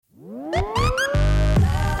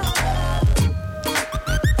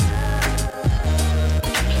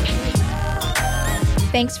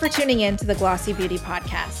Thanks for tuning in to the Glossy Beauty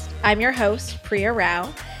Podcast. I'm your host, Priya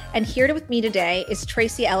Rao, and here with me today is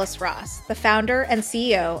Tracee Ellis Ross, the founder and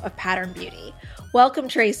CEO of Pattern Beauty. Welcome,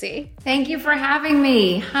 Tracee. Thank you for having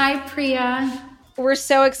me. Hi, Priya. We're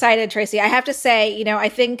so excited, Tracee. I have to say, I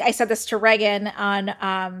think I said this to Reagan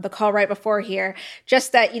on the call right before here,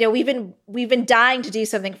 just that, we've been dying to do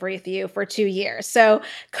something for you for 2 years. So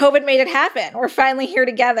COVID made it happen. We're finally here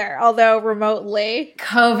together, although remotely.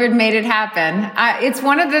 COVID made it happen. It's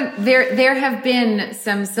one of there have been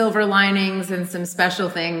some silver linings and some special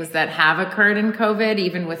things that have occurred in COVID,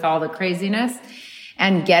 even with all the craziness.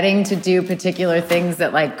 And getting to do particular things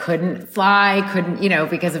that couldn't fly,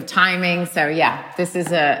 because of timing. So yeah, this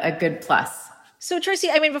is a good plus. So Tracee,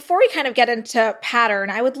 before we kind of get into Pattern,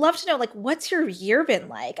 I would love to know, what's your year been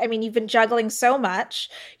like? You've been juggling so much,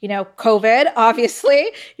 COVID, obviously,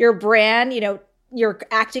 your brand, your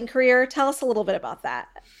acting career. Tell us a little bit about that.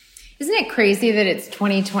 Isn't it crazy that it's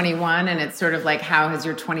 2021 and it's sort of how has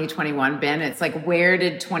your 2021 been? It's where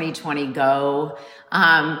did 2020 go?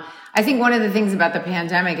 I think one of the things about the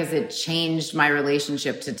pandemic is it changed my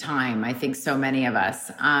relationship to time. I think so many of us.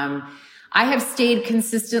 I have stayed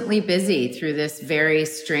consistently busy through this very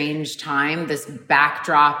strange time, this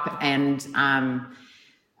backdrop and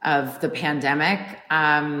of the pandemic.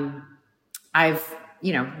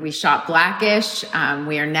 We shot Blackish.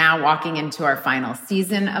 We are now walking into our final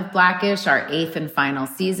season of Blackish, our 8th and final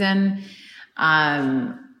season.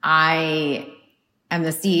 I am the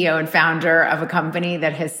CEO and founder of a company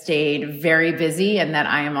that has stayed very busy and that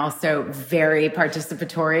I am also very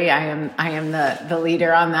participatory. I am the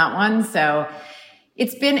leader on that one. So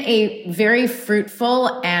it's been a very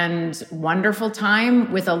fruitful and wonderful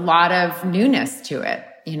time with a lot of newness to it.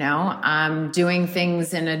 Doing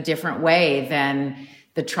things in a different way than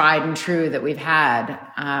the tried and true that we've had.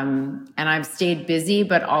 And I've stayed busy,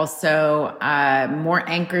 but also more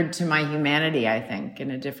anchored to my humanity, I think, in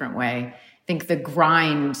a different way. I think the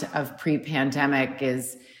grind of pre-pandemic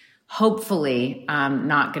is hopefully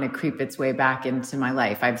not going to creep its way back into my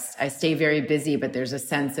life. I stay very busy, but there's a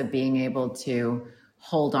sense of being able to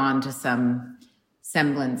hold on to some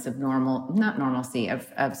semblance of not normalcy,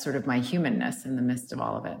 of sort of my humanness in the midst of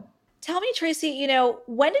all of it. Tell me, Tracee,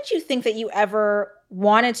 when did you think that you ever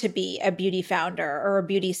wanted to be a beauty founder or a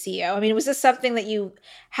beauty CEO? Was this something that you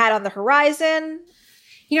had on the horizon?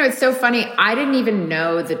 It's so funny. I didn't even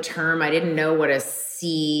know the term. I didn't know what a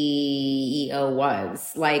CEO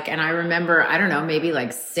was. And I remember, I don't know, maybe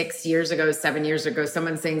 6 years ago, 7 years ago,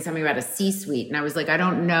 someone saying something about a C-suite. And I was I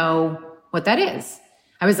don't know what that is.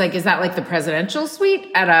 I was is that the presidential suite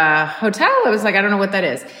at a hotel? I was I don't know what that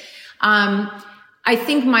is. I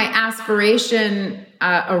think my aspiration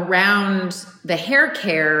around the hair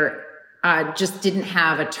care just didn't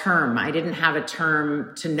have a term. I didn't have a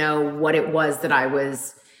term to know what it was that I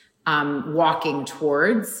was walking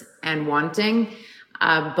towards and wanting.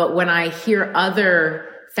 But when I hear other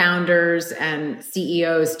founders and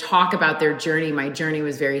CEOs talk about their journey, my journey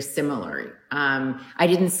was very similar. I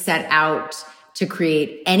didn't set out to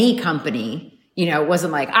create any company. It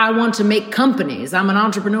wasn't I want to make companies. I'm an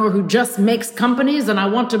entrepreneur who just makes companies and I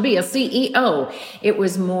want to be a CEO. It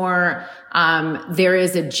was more, there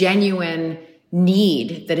is a genuine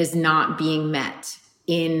need that is not being met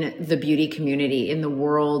in the beauty community, in the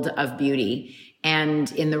world of beauty,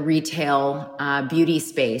 and in the retail beauty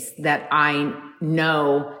space that I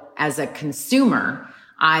know as a consumer,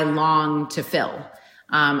 I long to fill.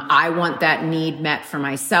 I want that need met for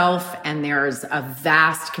myself. And there's a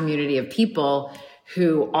vast community of people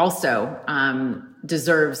who also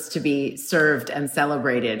deserves to be served and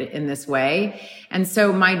celebrated in this way. And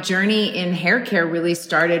so my journey in hair care really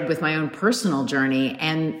started with my own personal journey.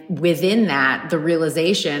 And within that, the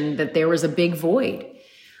realization that there was a big void.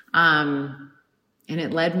 And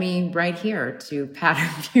it led me right here to Pattern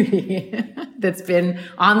Beauty that's been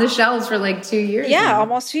on the shelves for 2 years. Yeah, now.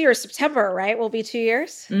 Almost 2 years. September, right? Will be 2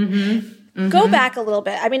 years. Mm-hmm. Mm-hmm. Go back a little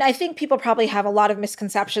bit. I think people probably have a lot of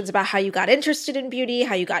misconceptions about how you got interested in beauty,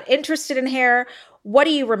 how you got interested in hair. What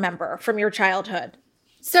do you remember from your childhood?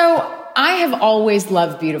 So I have always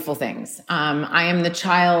loved beautiful things. I am the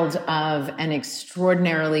child of an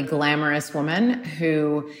extraordinarily glamorous woman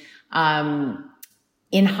who,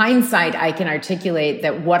 in hindsight, I can articulate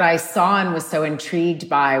that what I saw and was so intrigued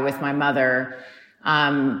by with my mother,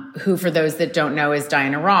 who, for those that don't know, is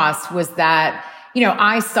Diana Ross, was that,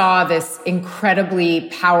 I saw this incredibly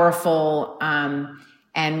powerful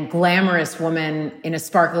and glamorous woman in a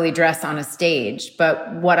sparkly dress on a stage. But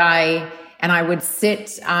I would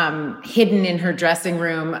sit hidden in her dressing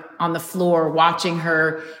room on the floor watching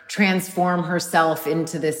her transform herself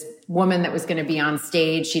into this woman that was going to be on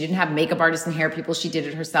stage. She didn't have makeup artists and hair people. She did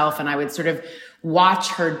it herself. And I would sort of watch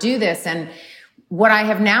her do this. And what I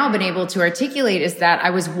have now been able to articulate is that I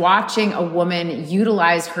was watching a woman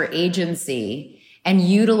utilize her agency and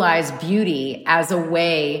utilize beauty as a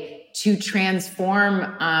way to transform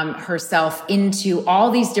herself into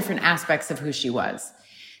all these different aspects of who she was.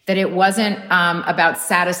 That it wasn't about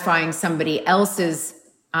satisfying somebody else's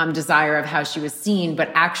desire of how she was seen, but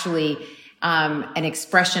actually an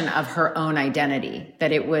expression of her own identity.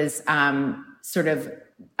 That it was sort of,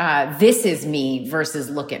 this is me versus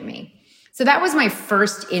look at me. So that was my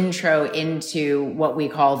first intro into what we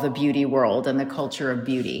call the beauty world and the culture of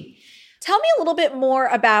beauty. Tell me a little bit more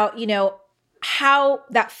about, how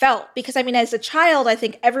that felt. Because I mean, as a child, I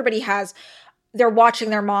think everybody they're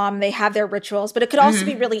watching their mom, they have their rituals, but it could also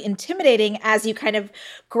be really intimidating as you kind of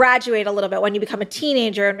graduate a little bit when you become a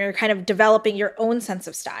teenager and you're kind of developing your own sense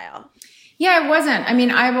of style. Yeah, it wasn't. I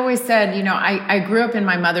mean, I've always said, I grew up in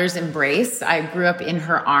my mother's embrace. I grew up in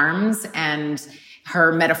her arms and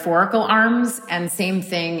her metaphorical arms, and same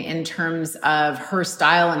thing in terms of her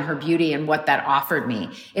style and her beauty and what that offered me.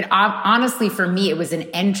 It honestly, for me, it was an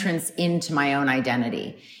entrance into my own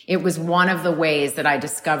identity. It was one of the ways that I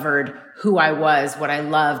discovered who I was, what I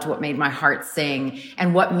loved, what made my heart sing,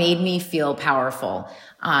 and what made me feel powerful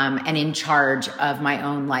and in charge of my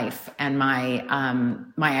own life and my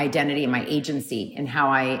identity and my agency and how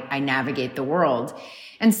I navigate the world.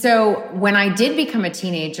 And so when I did become a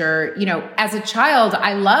teenager, as a child,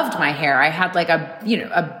 I loved my hair. I had like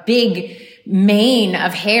a big mane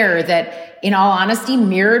of hair that, in all honesty,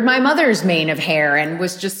 mirrored my mother's mane of hair and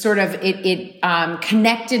was just sort of, it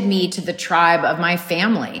connected me to the tribe of my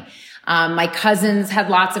family. My cousins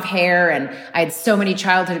had lots of hair, and I had so many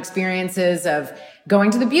childhood experiences of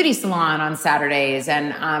going to the beauty salon on Saturdays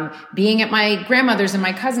and being at my grandmother's and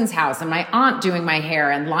my cousin's house and my aunt doing my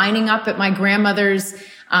hair and lining up at my grandmother's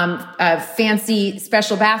fancy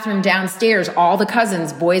special bathroom downstairs. All the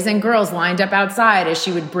cousins, boys and girls, lined up outside as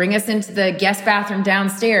she would bring us into the guest bathroom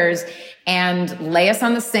downstairs and lay us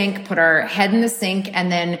on the sink, put our head in the sink,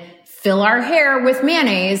 and then fill our hair with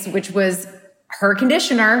mayonnaise, which was her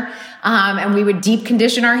conditioner. And we would deep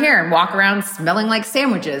condition our hair and walk around smelling like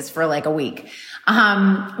sandwiches for like a week.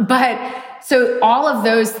 But so all of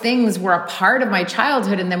those things were a part of my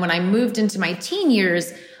childhood. And then when I moved into my teen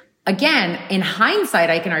years, again, in hindsight,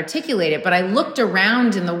 I can articulate it, but I looked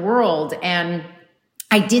around in the world and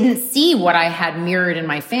I didn't see what I had mirrored in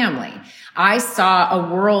my family. I saw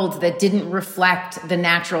a world that didn't reflect the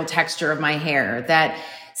natural texture of my hair, that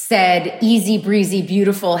said easy breezy,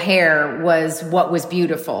 beautiful hair was what was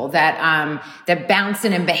beautiful, that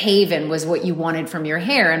bouncing and behaving was what you wanted from your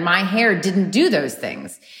hair. And my hair didn't do those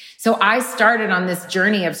things. So I started on this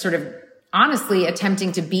journey of sort of honestly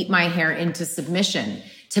attempting to beat my hair into submission,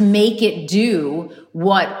 to make it do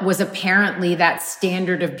what was apparently that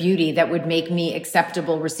standard of beauty that would make me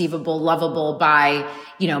acceptable, receivable, lovable by,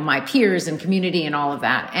 my peers and community and all of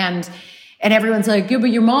that. And everyone's like, yeah,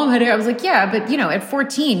 but your mom had hair. I was like, yeah, but at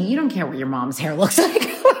 14, you don't care what your mom's hair looks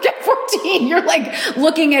like. Like at 14, you're like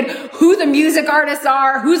looking at who the music artists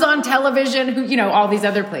are, who's on television, who, all these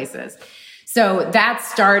other places. So that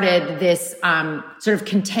started this sort of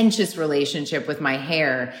contentious relationship with my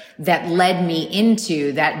hair that led me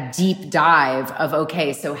into that deep dive of,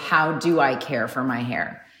 okay, so how do I care for my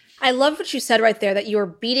hair? I love what you said right there, that you were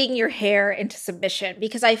beating your hair into submission,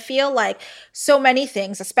 because I feel like so many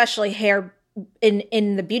things, especially hair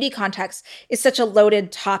in the beauty context, is such a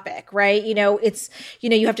loaded topic, right? It's,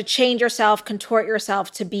 you have to change yourself, contort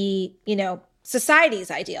yourself to be,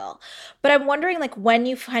 society's ideal. But I'm wondering, like, when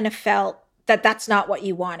you kind of felt that that's not what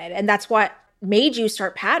you wanted and that's what made you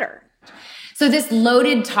start Pattern. So this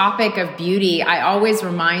loaded topic of beauty, I always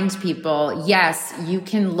remind people, yes, you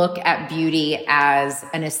can look at beauty as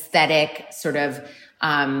an aesthetic, sort of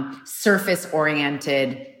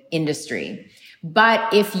surface-oriented industry.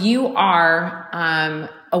 But if you are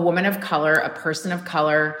a woman of color, a person of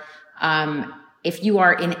color, if you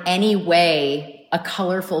are in any way a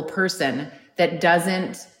colorful person that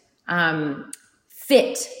doesn't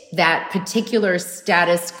fit that particular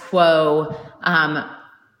status quo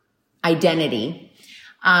identity,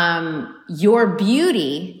 your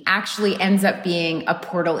beauty actually ends up being a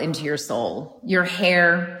portal into your soul, your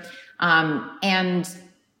hair, and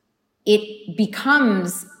it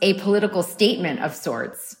becomes a political statement of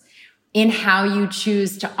sorts in how you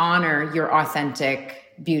choose to honor your authentic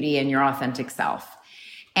beauty and your authentic self.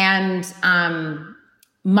 And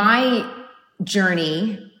my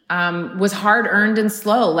journey was hard earned and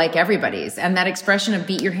slow, like everybody's. And that expression of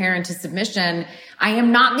beat your hair into submission, I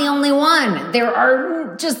am not the only one. There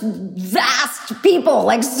are just vast people,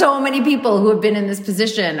 like so many people who have been in this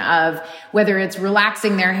position of whether it's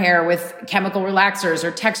relaxing their hair with chemical relaxers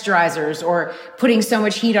or texturizers or putting so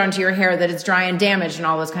much heat onto your hair that it's dry and damaged and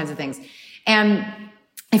all those kinds of things. And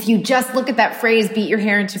if you just look at that phrase, beat your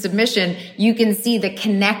hair into submission, you can see the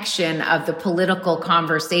connection of the political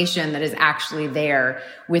conversation that is actually there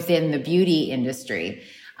within the beauty industry.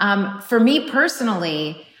 For me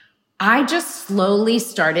personally, I just slowly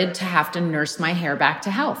started to have to nurse my hair back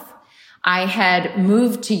to health. I had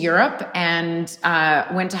moved to Europe and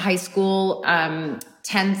went to high school,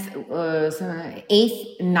 10th,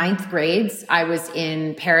 8th, 9th grades. I was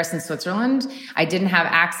in Paris and Switzerland. I didn't have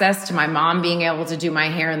access to my mom being able to do my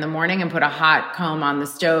hair in the morning and put a hot comb on the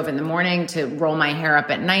stove in the morning, to roll my hair up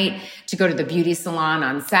at night, to go to the beauty salon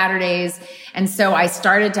on Saturdays. And so I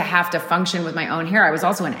started to have to function with my own hair. I was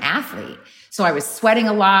also an athlete. So I was sweating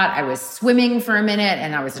a lot. I was swimming for a minute,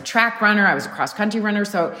 and I was a track runner. I was a cross country runner.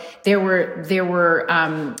 So there were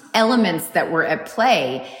elements that were at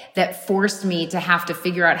play that forced me to have to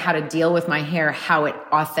figure out how to deal with my hair, how it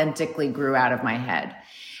authentically grew out of my head.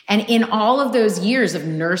 And in all of those years of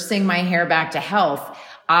nursing my hair back to health,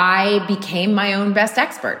 I became my own best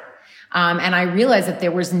expert. And I realized that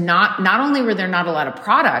there was not only were there not a lot of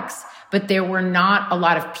products, but there were not a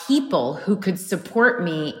lot of people who could support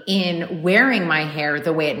me in wearing my hair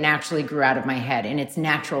the way it naturally grew out of my head in its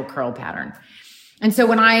natural curl pattern. And so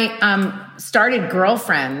when I started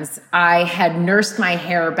Girlfriends, I had nursed my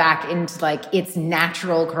hair back into like its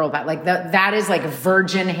natural curl pattern. Like that is like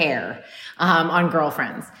virgin hair on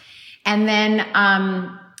Girlfriends. And then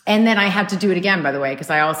I had to do it again, by the way,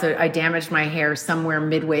 because I damaged my hair somewhere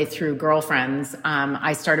midway through Girlfriends.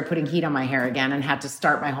 I started putting heat on my hair again and had to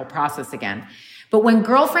start my whole process again. But when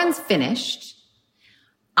Girlfriends finished,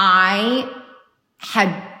 I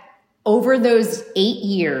had, over those 8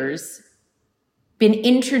 years, been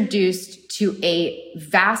introduced to a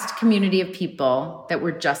vast community of people that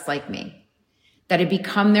were just like me, that had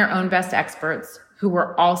become their own best experts, who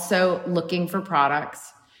were also looking for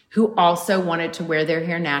products, who also wanted to wear their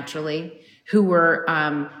hair naturally, who were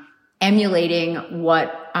emulating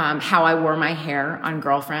how I wore my hair on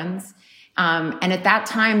Girlfriends. And at that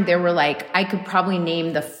time, there were I could probably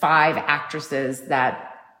name the 5 actresses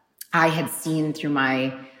that I had seen through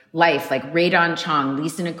my life, like Rae Dawn Chong,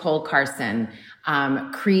 Lisa Nicole Carson,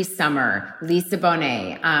 Cree Summer, Lisa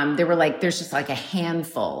Bonet. There's just a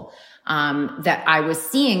handful that I was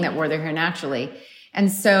seeing that wore their hair naturally. And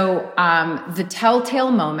so the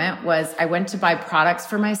telltale moment was I went to buy products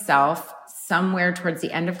for myself somewhere towards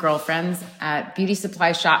the end of Girlfriends at beauty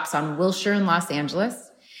supply shops on Wilshire in Los Angeles.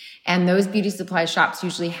 And those beauty supply shops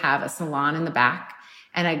usually have a salon in the back.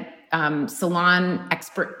 And a salon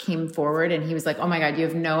expert came forward and he was like, "Oh my God, you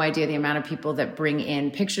have no idea the amount of people that bring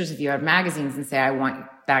in pictures of you out of magazines and say, I want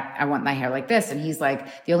my hair like this." And he's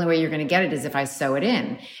like, "The only way you're going to get it is if I sew it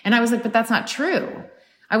in." And I was like, "But that's not true."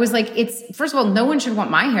 I was like, first of all, no one should want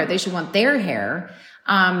my hair. They should want their hair.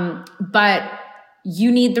 But you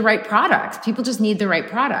need the right products. People just need the right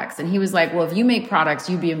products. And he was like, "Well, if you make products,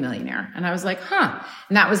 you'd be a millionaire." And I was like, huh.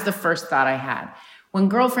 And that was the first thought I had. When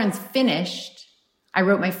Girlfriends finished, I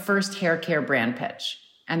wrote my first hair care brand pitch.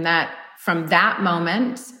 And that from that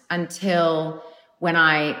moment until when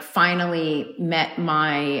I finally met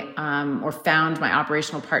or found my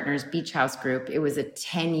operational partners, Beach House Group, it was a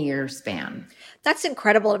 10-year span. That's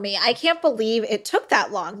incredible to me. I can't believe it took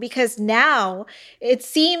that long, because now it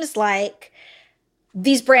seems like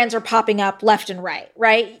these brands are popping up left and right?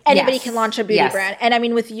 Anybody can launch a beauty brand. And I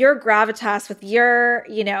mean, with your gravitas, with your,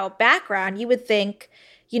 background, you would think,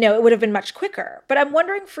 it would have been much quicker. But I'm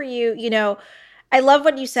wondering for you, I love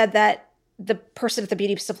when you said that the person at the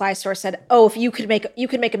beauty supply store said, "Oh, if you could make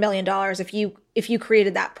 $1 million if you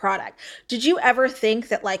created that product." Did you ever think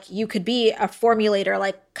that you could be a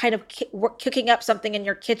formulator, kind of cooking up something in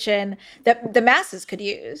your kitchen that the masses could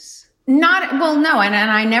use? No. And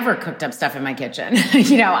I never cooked up stuff in my kitchen.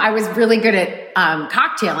 I was really good at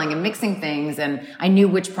cocktailing and mixing things, and I knew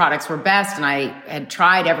which products were best, and I had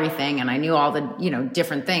tried everything, and I knew all the,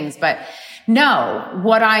 different things. But no,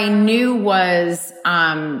 what I knew was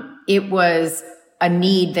it was a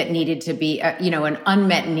need that needed to be, an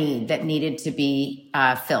unmet need that needed to be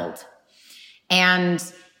filled. And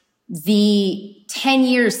the 10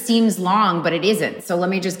 years seems long, but it isn't. So let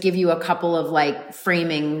me just give you a couple of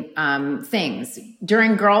framing things.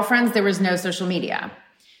 During Girlfriends, there was no social media.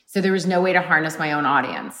 So there was no way to harness my own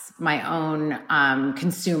audience, my own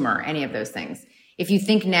consumer, any of those things. If you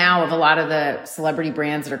think now of a lot of the celebrity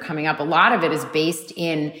brands that are coming up, a lot of it is based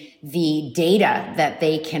in the data that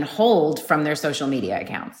they can hold from their social media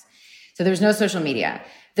accounts. So there's no social media.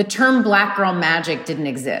 The term Black girl magic didn't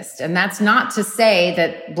exist. And that's not to say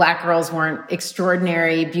that Black girls weren't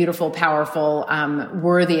extraordinary, beautiful, powerful,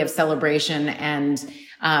 worthy of celebration and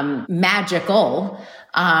magical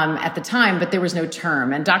at the time, but there was no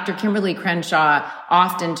term. And Dr. Kimberly Crenshaw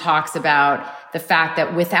often talks about the fact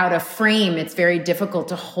that without a frame, it's very difficult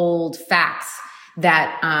to hold facts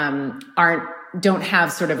that don't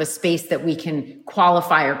have sort of a space that we can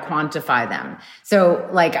qualify or quantify them. So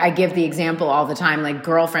like I give the example all the time, like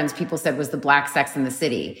Girlfriends, people said was the Black Sex in the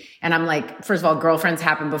City. And I'm like, first of all, Girlfriends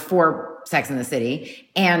happened before Sex in the City.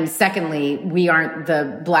 And secondly, we aren't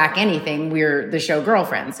the Black anything. We're the show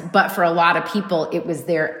Girlfriends. But for a lot of people, it was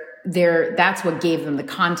that's what gave them the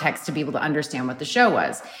context to be able to understand what the show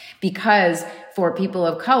was. Because for people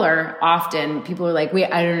of color, often people are like, wait,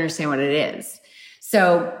 I don't understand what it is.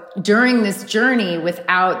 So during this journey,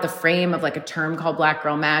 without the frame of like a term called Black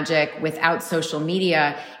Girl Magic, without social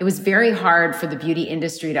media, it was very hard for the beauty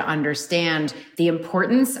industry to understand the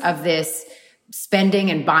importance of this spending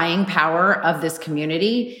and buying power of this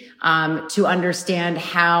community, to understand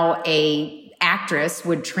how a actress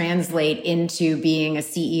would translate into being a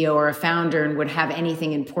CEO or a founder and would have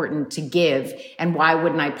anything important to give. And why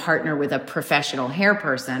wouldn't I partner with a professional hair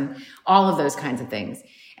person? All of those kinds of things.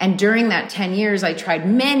 And during that 10 years, I tried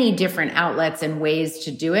many different outlets and ways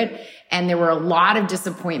to do it. And there were a lot of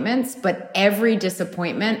disappointments, but every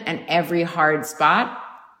disappointment and every hard spot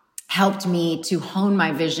helped me to hone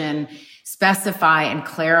my vision, specify and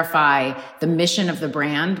clarify the mission of the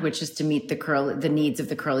brand, which is to meet the needs of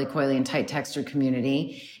the curly, coily, and tight textured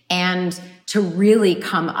community, and to really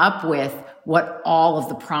come up with what all of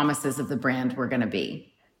the promises of the brand were going to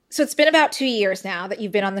be. So it's been about 2 years now that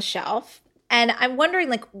you've been on the shelf. And I'm wondering,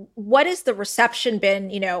 like, what has the reception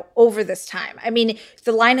been, over this time? I mean,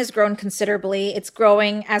 the line has grown considerably. It's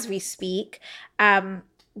growing as we speak.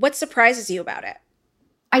 What surprises you about it?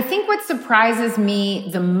 I think what surprises me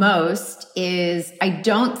the most is I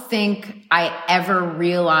don't think I ever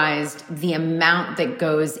realized the amount that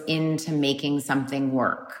goes into making something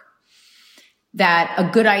work. That a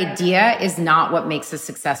good idea is not what makes a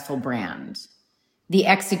successful brand. The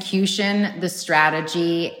execution, the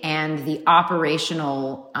strategy, and the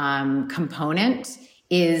operational component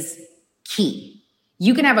is key.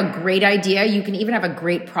 You can have a great idea. You can even have a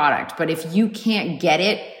great product. But if you can't get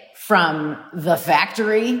it from the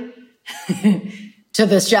factory to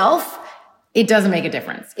the shelf, it doesn't make a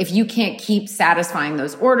difference. If you can't keep satisfying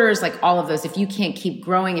those orders, like all of those, if you can't keep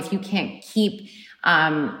growing, if you can't keep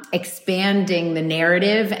expanding the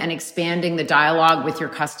narrative and expanding the dialogue with your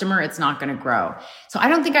customer, it's not going to grow. So I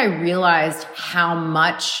don't think I realized how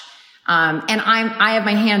much, and I have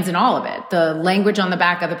my hands in all of it. The language on the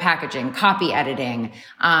back of the packaging, copy editing,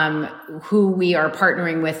 who we are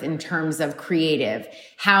partnering with in terms of creative,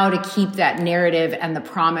 how to keep that narrative and the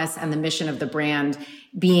promise and the mission of the brand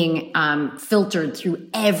being filtered through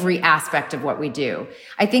every aspect of what we do.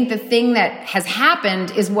 I think the thing that has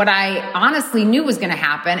happened is what I honestly knew was going to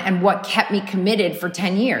happen and what kept me committed for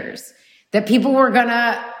 10 years, that people were going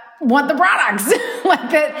to want the products,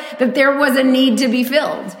 like that there was a need to be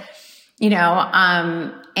filled,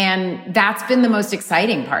 and that's been the most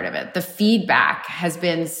exciting part of it. The feedback has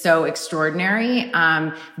been so extraordinary,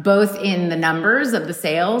 both in the numbers of the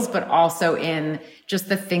sales, but also in just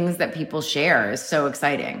the things that people share is so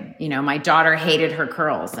exciting. My daughter hated her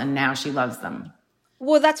curls and now she loves them.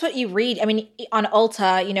 Well, that's what you read. I mean, on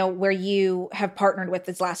Ulta, where you have partnered with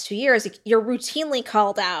these last 2 years, you're routinely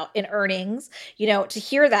called out in earnings. To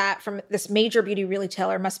hear that from this major beauty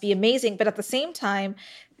retailer must be amazing. But at the same time,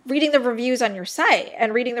 reading the reviews on your site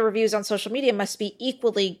and reading the reviews on social media must be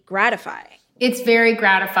equally gratifying. It's very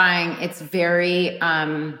gratifying. It's very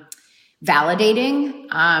validating,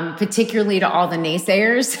 particularly to all the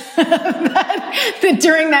naysayers that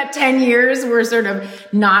during that 10 years were sort of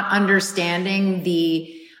not understanding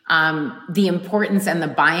the importance and the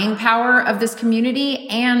buying power of this community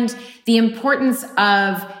and the importance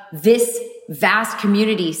of this vast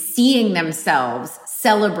community seeing themselves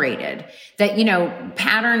celebrated. That,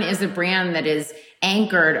 Pattern is a brand that is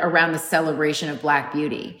anchored around the celebration of Black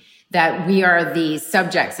beauty, that we are the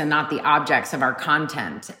subjects and not the objects of our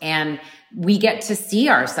content. And we get to see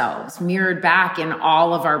ourselves mirrored back in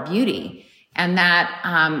all of our beauty. And that,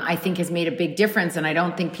 I think, has made a big difference. And I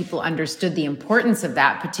don't think people understood the importance of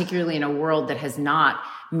that, particularly in a world that has not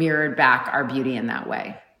mirrored back our beauty in that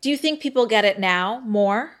way. Do you think people get it now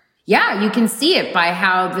more? Yeah, you can see it by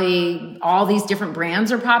how all these different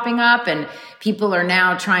brands are popping up and people are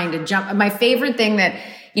now trying to jump. My favorite thing that,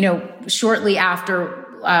 shortly after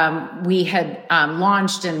we had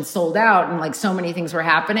launched and sold out and like so many things were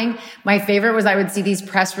happening, my favorite was I would see these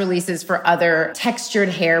press releases for other textured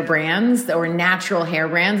hair brands or natural hair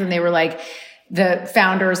brands. And they were like, the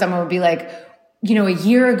founder or someone would be like, a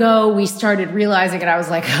year ago we started realizing it. I was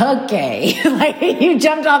like, okay, like you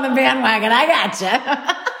jumped on the bandwagon. I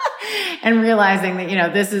gotcha. And realizing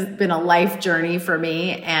that, this has been a life journey for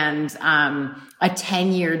me and a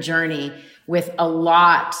 10-year journey with a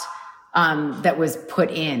lot that was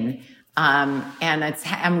put in. And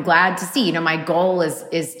I'm glad to see, my goal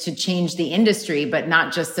is to change the industry, but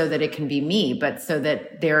not just so that it can be me, but so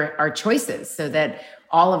that there are choices, so that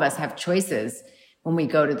all of us have choices when we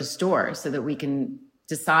go to the store so that we can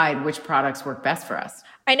decide which products work best for us.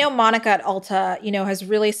 I know Monica at Ulta, has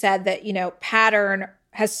really said that, pattern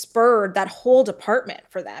has spurred that whole department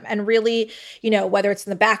for them. And really, whether it's in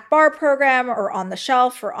the back bar program or on the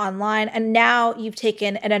shelf or online, and now you've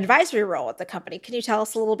taken an advisory role at the company. Can you tell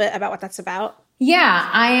us a little bit about what that's about? Yeah,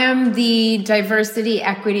 I am the diversity,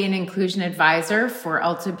 equity, and inclusion advisor for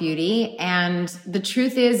Ulta Beauty. And the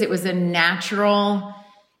truth is, it was a natural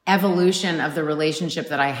evolution of the relationship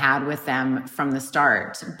that I had with them from the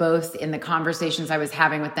start, both in the conversations I was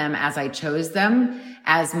having with them as I chose them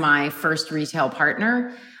as my first retail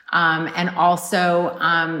partner, and also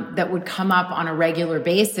that would come up on a regular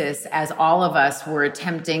basis as all of us were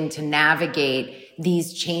attempting to navigate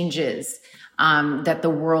these changes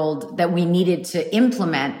that we needed to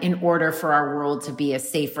implement in order for our world to be a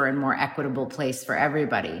safer and more equitable place for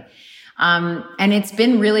everybody. And it's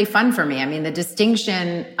been really fun for me. I mean, the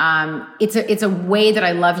distinction, it's a way that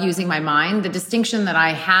I love using my mind. The distinction that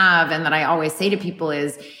I have and that I always say to people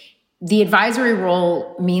is the advisory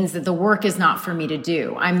role means that the work is not for me to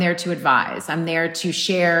do. I'm there to advise. I'm there to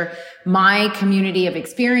share my community of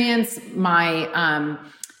experience, the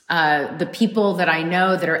people that I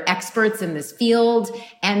know that are experts in this field,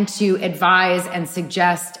 and to advise and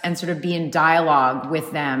suggest and sort of be in dialogue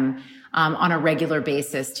with them on a regular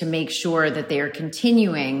basis to make sure that they are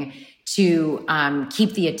continuing to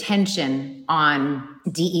keep the attention on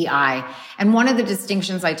DEI. And one of the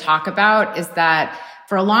distinctions I talk about is that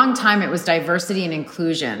for a long time, it was diversity and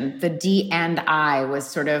inclusion. The D and I was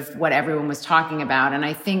sort of what everyone was talking about. And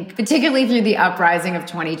I think particularly through the uprising of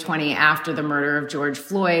 2020 after the murder of George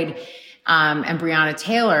Floyd and Breonna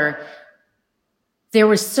Taylor, there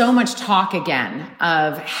was so much talk again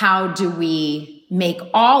of how do we make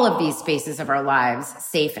all of these spaces of our lives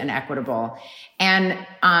safe and equitable. And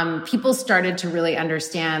people started to really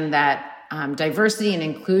understand that diversity and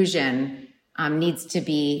inclusion needs to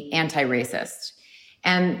be anti-racist.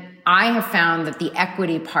 And I have found that the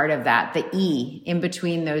equity part of that, the E in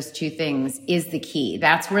between those two things, is the key.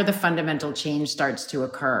 That's where the fundamental change starts to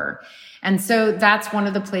occur. And so that's one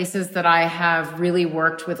of the places that I have really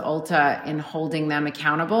worked with Ulta in holding them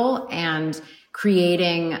accountable and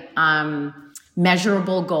creating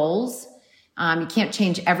measurable goals. You can't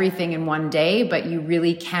change everything in one day, but you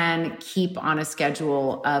really can keep on a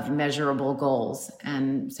schedule of measurable goals.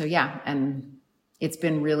 And so, and it's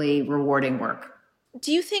been really rewarding work.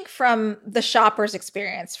 Do you think from the shopper's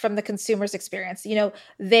experience, from the consumer's experience,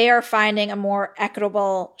 they are finding a more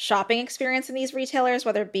equitable shopping experience in these retailers,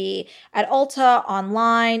 whether it be at Ulta,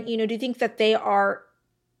 online? Do you think that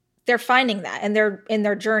they're finding that and they're in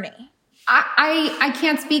their journey? I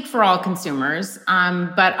can't speak for all consumers,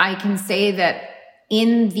 but I can say that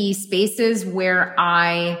in the spaces where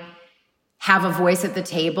I have a voice at the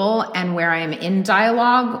table and where I am in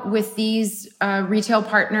dialogue with these retail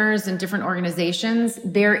partners and different organizations,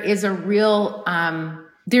 there's a real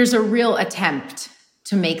attempt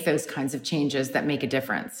to make those kinds of changes that make a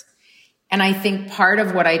difference. And I think part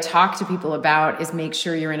of what I talk to people about is make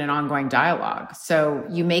sure you're in an ongoing dialogue. So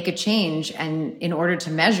you make a change, and in order to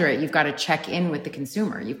measure it, you've got to check in with the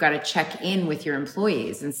consumer. You've got to check in with your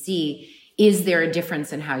employees and see, is there a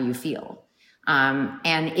difference in how you feel?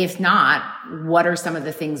 And if not, what are some of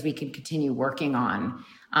the things we can continue working on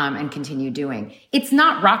and continue doing? It's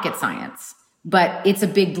not rocket science, but it's a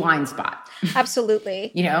big blind spot.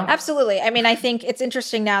 Absolutely. Absolutely. I mean, I think it's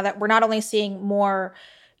interesting now that we're not only seeing more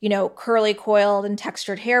curly, coiled, and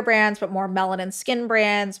textured hair brands, but more melanin skin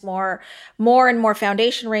brands, more and more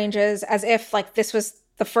foundation ranges, as if like this was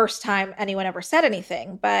the first time anyone ever said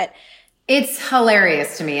anything. But It's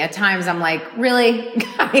hilarious to me. At times I'm like, really?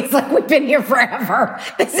 Guys, like we've been here forever.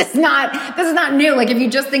 This is not new. Like if you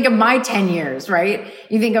just think of my 10 years, right?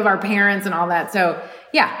 You think of our parents and all that. So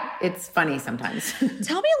yeah, it's funny sometimes.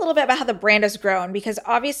 Tell me a little bit about how the brand has grown, because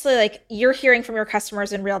obviously like you're hearing from your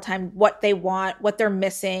customers in real time what they want, what they're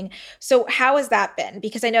missing. So how has that been?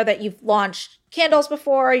 Because I know that you've launched candles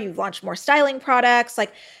before, you've launched more styling products.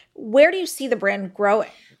 Like where do you see the brand growing?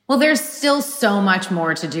 Well, there's still so much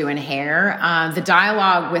more to do in hair. The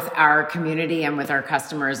dialogue with our community and with our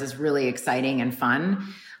customers is really exciting and fun.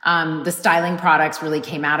 The styling products really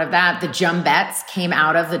came out of that. The Jumbettes came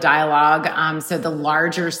out of the dialogue. So the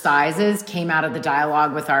larger sizes came out of the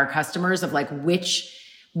dialogue with our customers of like which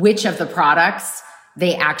of the products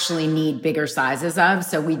they actually need bigger sizes of.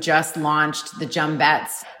 So we just launched the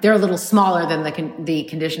Jumbettes. They're a little smaller than the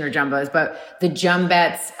conditioner jumbos, but the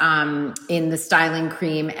Jumbettes in the styling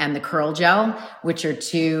cream and the curl gel, which are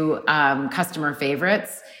two customer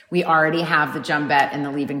favorites. We already have the Jumbette and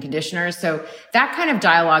the leave-in conditioner. So that kind of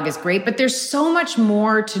dialogue is great, but there's so much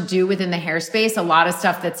more to do within the hair space. A lot of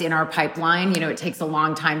stuff that's in our pipeline. You know, it takes a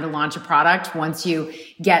long time to launch a product. Once you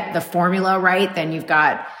get the formula right, then you've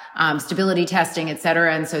got stability testing, et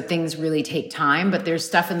cetera. And so things really take time, but there's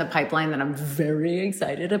stuff in the pipeline that I'm very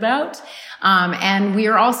excited about. And we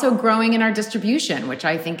are also growing in our distribution, which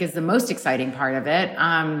I think is the most exciting part of it.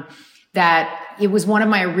 That it was one of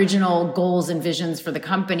my original goals and visions for the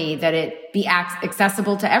company that it be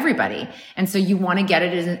accessible to everybody. And so you want to get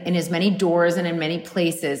it in as many doors and in many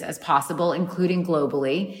places as possible, including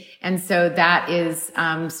globally. And so that is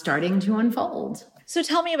starting to unfold. So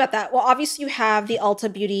tell me about that. Well, obviously you have the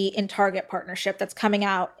Ulta Beauty and Target partnership that's coming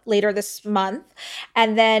out later this month.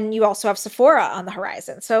 And then you also have Sephora on the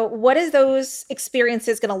horizon. So what is those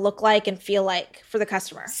experiences going to look like and feel like for the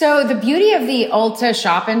customer? So the beauty of the Ulta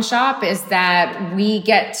shop and shop is that we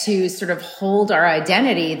get to sort of hold our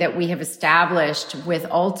identity that we have established with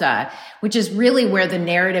Ulta, which is really where the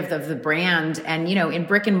narrative of the brand and, you know, in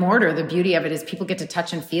brick and mortar, the beauty of it is people get to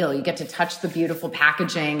touch and feel. You get to touch the beautiful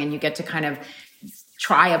packaging and you get to kind of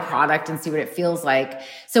try a product and see what it feels like.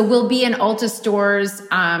 So we'll be in Ulta stores,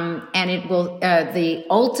 and it will, the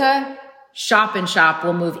Ulta shop and shop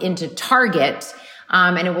will move into Target,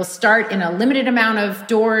 and it will start in a limited amount of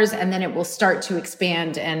doors, and then it will start to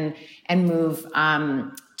expand and move,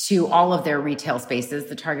 to all of their retail spaces,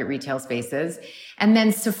 the Target retail spaces. And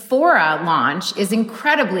then Sephora launch is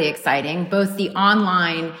incredibly exciting, both the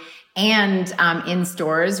online and, in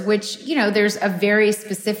stores, which, you know, there's a very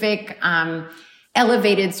specific,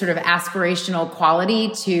 elevated sort of aspirational quality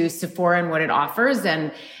to Sephora and what it offers.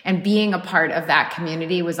 And being a part of that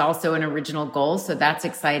community was also an original goal. So that's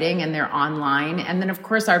exciting. And they're online. And then of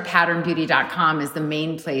course our patternbeauty.com is the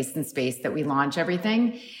main place and space that we launch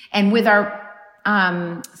everything. And with our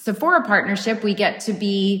Sephora partnership, we get to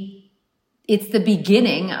it's the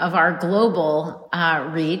beginning of our global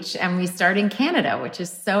reach. And we start in Canada, which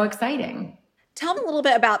is so exciting. Tell me a little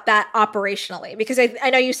bit about that operationally, because I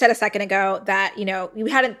know you said a second ago that, you know, you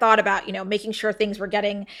hadn't thought about, you know, making sure things were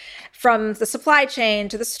getting from the supply chain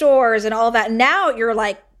to the stores and all of that. Now you're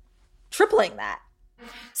like tripling that.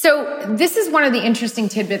 So this is one of the interesting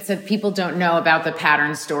tidbits that people don't know about the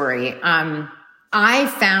Pattern story. I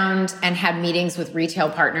found and had meetings with retail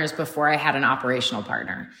partners before I had an operational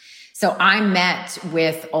partner. So I met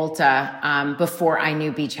with Ulta before I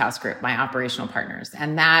knew Beach House Group, my operational partners,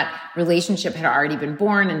 and that relationship had already been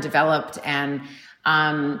born and developed. And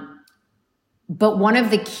but one of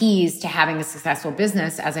the keys to having a successful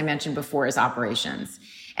business, as I mentioned before, is operations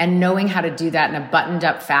and knowing how to do that in a buttoned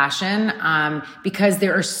up fashion, because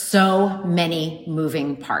there are so many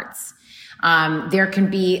moving parts. There can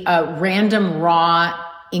be a random raw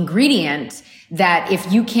ingredient that if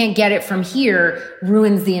you can't get it from here,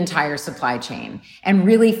 ruins the entire supply chain. And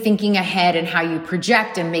really thinking ahead and how you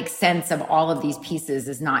project and make sense of all of these pieces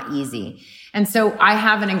is not easy. And so I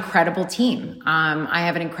have an incredible team. I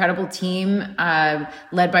have an incredible team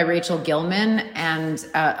led by Rachel Gilman and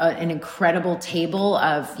an incredible table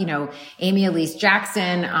of, you know, Amy Elise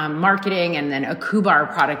Jackson, marketing, and then a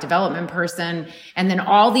Kubar product development person. And then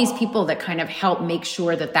all these people that kind of help make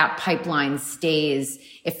sure that that pipeline stays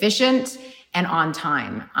efficient and on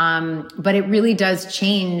time. But it really does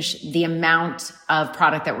change the amount of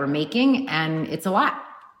product that we're making, and it's a lot.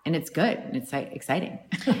 And it's good. And it's exciting.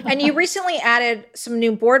 And you recently added some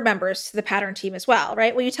new board members to the Pattern team as well,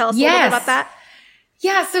 right? Will you tell us a little bit about that?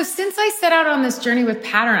 Yeah. So since I set out on this journey with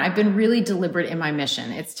Pattern, I've been really deliberate in my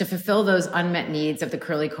mission. It's to fulfill those unmet needs of the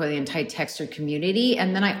curly, coily, and tight textured community.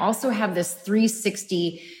 And then I also have this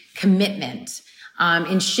 360 commitment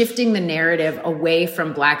in shifting the narrative away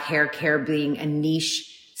from Black hair care being a niche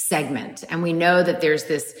segment. And we know that there's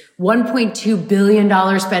this $1.2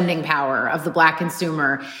 billion spending power of the Black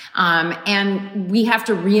consumer. And we have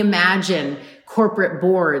to reimagine corporate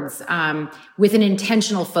boards with an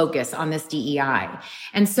intentional focus on this DEI.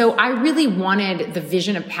 And so I really wanted the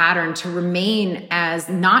vision of Pattern to remain as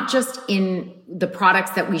not just in the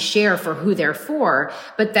products that we share for who they're for,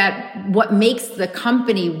 but that what makes the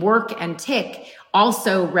company work and tick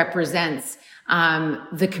also represents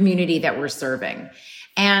the community that we're serving.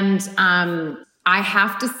 And I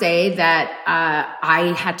have to say that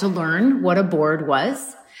I had to learn what a board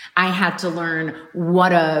was. I had to learn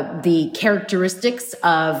what the characteristics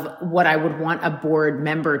of what I would want a board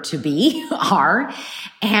member to be are.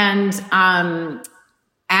 And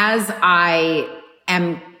as I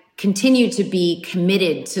am continue to be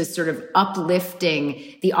committed to sort of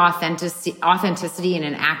uplifting the authenticity in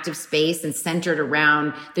an active space and centered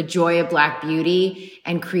around the joy of Black beauty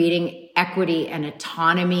and creating equity and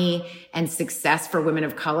autonomy and success for women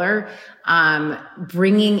of color,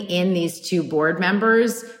 bringing in these two board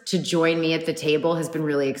members to join me at the table has been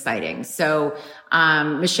really exciting. So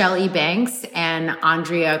Michelle E. Banks and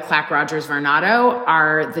Andrea Clack-Rogers-Varnado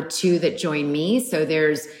are the two that join me. So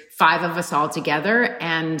there's 5 of us all together.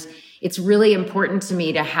 And it's really important to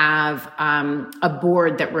me to have a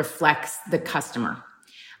board that reflects the customer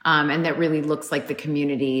and that really looks like the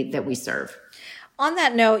community that we serve. On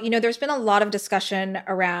that note, there's been a lot of discussion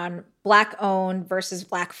around Black owned versus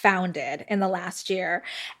Black founded in the last year.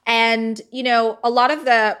 And, a lot of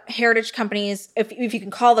the heritage companies, if you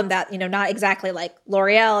can call them that, not exactly like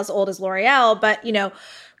L'Oreal, as old as L'Oreal, but,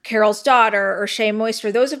 Carol's Daughter or Shea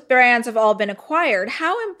Moisture, those brands have all been acquired.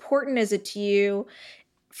 How important is it to you,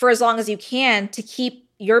 for as long as you can, to keep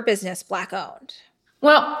your business Black owned?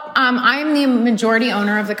 Well, I'm the majority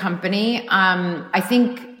owner of the company. I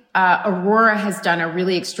think Aurora has done a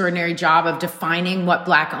really extraordinary job of defining what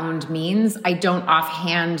Black owned means. I don't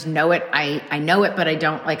offhand know it. I know it, but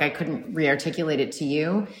I couldn't re-articulate it to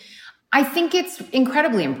you. I think it's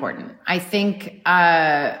incredibly important. I think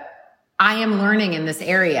I am learning in this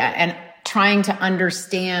area and trying to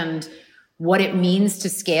understand what it means to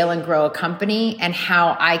scale and grow a company and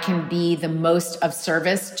how I can be the most of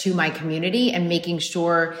service to my community and making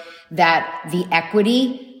sure that the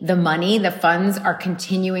equity, the money, the funds are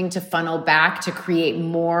continuing to funnel back to create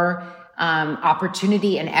more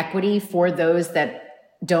opportunity and equity for those that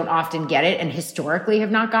don't often get it and historically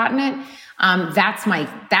have not gotten it.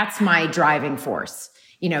 That's my driving force,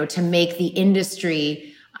 to make the industry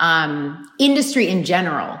in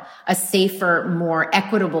general, a safer, more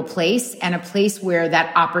equitable place and a place where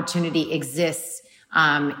that opportunity exists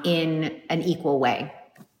in an equal way.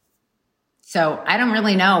 So I don't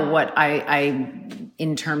really know what I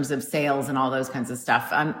in terms of sales and all those kinds of stuff.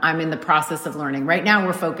 I'm in the process of learning. Right now,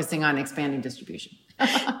 we're focusing on expanding distribution.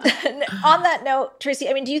 On that note,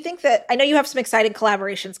 Tracee, do you think that, I know you have some exciting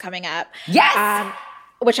collaborations coming up. Yes!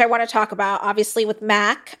 Which I want to talk about, obviously, with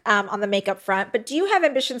MAC on the makeup front. But do you have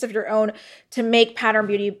ambitions of your own to make Pattern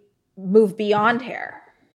Beauty move beyond hair?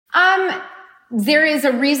 There is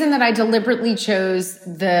a reason that I deliberately chose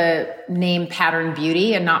the name Pattern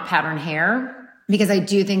Beauty and not Pattern Hair, because I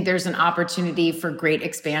do think there's an opportunity for great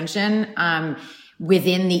expansion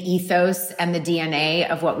within the ethos and the DNA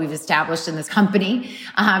of what we've established in this company.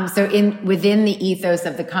 Within the ethos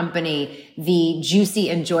of the company, the juicy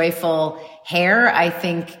and joyful hair, I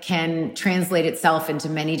think, can translate itself into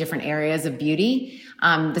many different areas of beauty.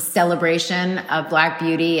 The celebration of Black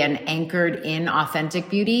beauty and anchored in authentic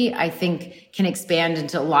beauty, I think, can expand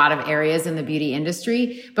into a lot of areas in the beauty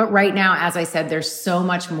industry. But right now, as I said, there's so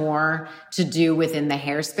much more to do within the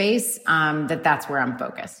hair space that's where I'm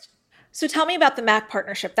focused. So tell me about the MAC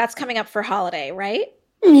partnership. That's coming up for holiday, right?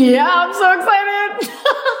 Yeah, I'm so excited.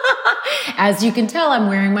 As you can tell, I'm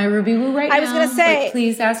wearing my Ruby Woo right now. I was going to say,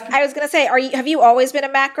 please ask. I was going to say, have you always been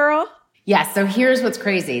a MAC girl? Yes. So here's what's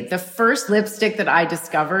crazy. The first lipstick that I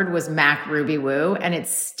discovered was MAC Ruby Woo, and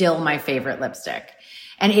it's still my favorite lipstick.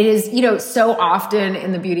 And it is, so often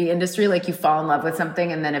in the beauty industry, you fall in love with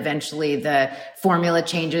something and then eventually the formula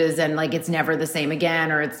changes and it's never the same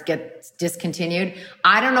again or it gets discontinued.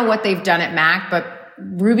 I don't know what they've done at MAC, but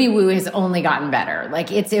Ruby Woo has only gotten better.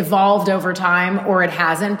 It's evolved over time or it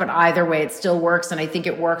hasn't, but either way, it still works. And I think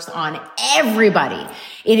it works on everybody.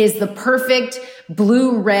 It is the perfect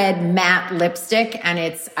blue-red matte lipstick and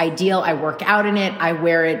it's ideal. I work out in it. I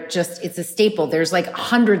wear it it's a staple. There's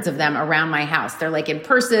hundreds of them around my house. They're in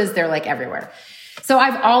purses. They're everywhere. So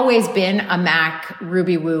I've always been a MAC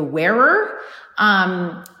Ruby Woo wearer.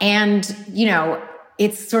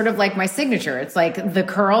 It's sort of like my signature. It's the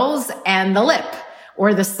curls and the lip,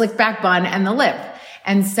 or the slick back bun and the lip.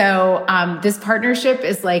 And so this partnership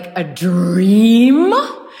is like a dream.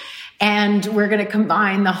 And we're going to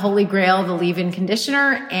combine the Holy Grail, the leave-in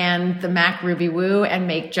conditioner, and the MAC Ruby Woo and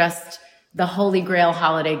make just the Holy Grail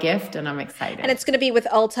holiday gift. And I'm excited. And it's going to be with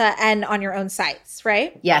Ulta and on your own sites,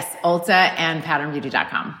 right? Yes, Ulta and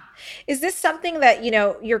patternbeauty.com. Is this something that,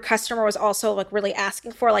 your customer was also like really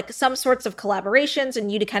asking for, like some sorts of collaborations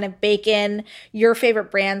and you to kind of bake in your favorite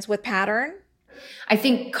brands with Pattern? I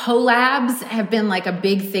think collabs have been like a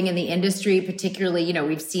big thing in the industry, particularly,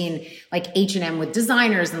 we've seen like H&M with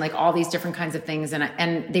designers and like all these different kinds of things.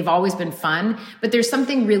 And they've always been fun, but there's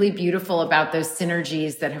something really beautiful about those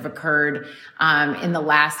synergies that have occurred in the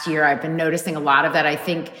last year. I've been noticing a lot of that. I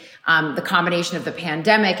think the combination of the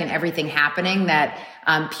pandemic and everything happening that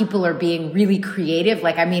people are being really creative.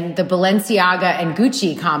 Like, the Balenciaga and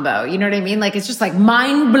Gucci combo, you know what I mean? Like, it's just like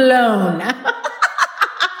mind blown.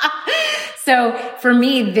 So for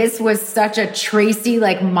me, this was such a Tracee,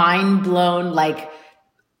 like mind blown, like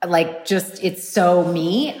just, it's so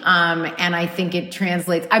me. And I think it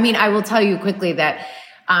translates. I will tell you quickly that,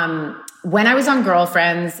 when I was on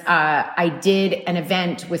Girlfriends, I did an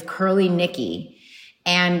event with Curly Nikki,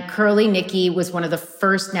 and Curly Nikki was one of the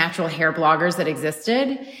first natural hair bloggers that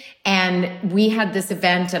existed. And we had this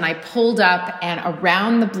event and I pulled up, and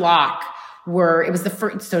around the block it was the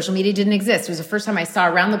first, social media didn't exist. It was the first time I saw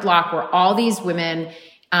around the block were all these women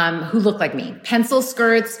who looked like me. Pencil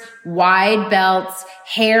skirts, wide belts,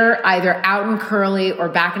 hair either out and curly or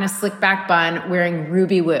back in a slick back bun, wearing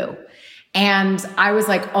Ruby Woo. And I was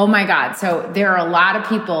like, oh my God. So there are a lot of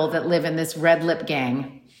people that live in this red lip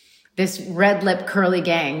gang, this red lip curly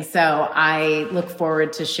gang. So I look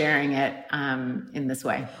forward to sharing it in this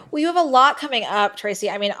way. Well, you have a lot coming up, Tracee.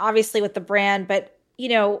 Obviously with the brand, but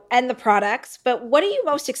and the products, but what are you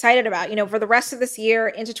most excited about, for the rest of this year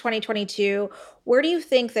into 2022? Where do you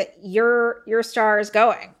think that your star is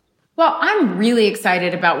going? Well, I'm really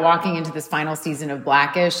excited about walking into this final season of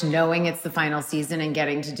Blackish, knowing it's the final season and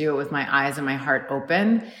getting to do it with my eyes and my heart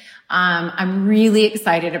open. I'm really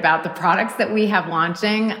excited about the products that we have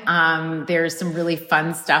launching. There's some really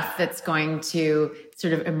fun stuff that's going to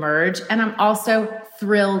sort of emerge. And I'm also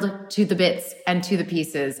thrilled to the bits and to the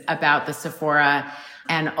pieces about the Sephora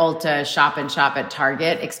and Ulta shop and shop at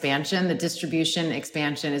Target expansion. The distribution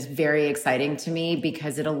expansion is very exciting to me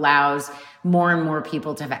because it allows more and more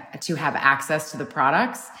people to have access to the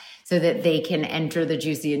products so that they can enter the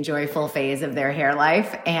juicy and joyful phase of their hair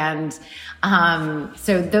life. And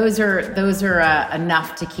so those are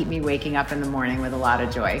enough to keep me waking up in the morning with a lot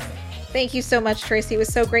of joy. Thank you so much, Tracee. It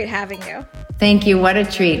was so great having you. Thank you. What a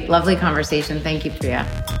treat. Lovely conversation. Thank you, Priya.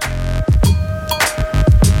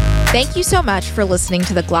 Thank you so much for listening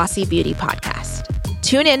to the Glossy Beauty Podcast.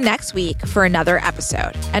 Tune in next week for another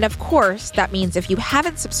episode. And of course, that means if you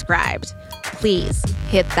haven't subscribed, please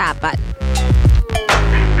hit that button.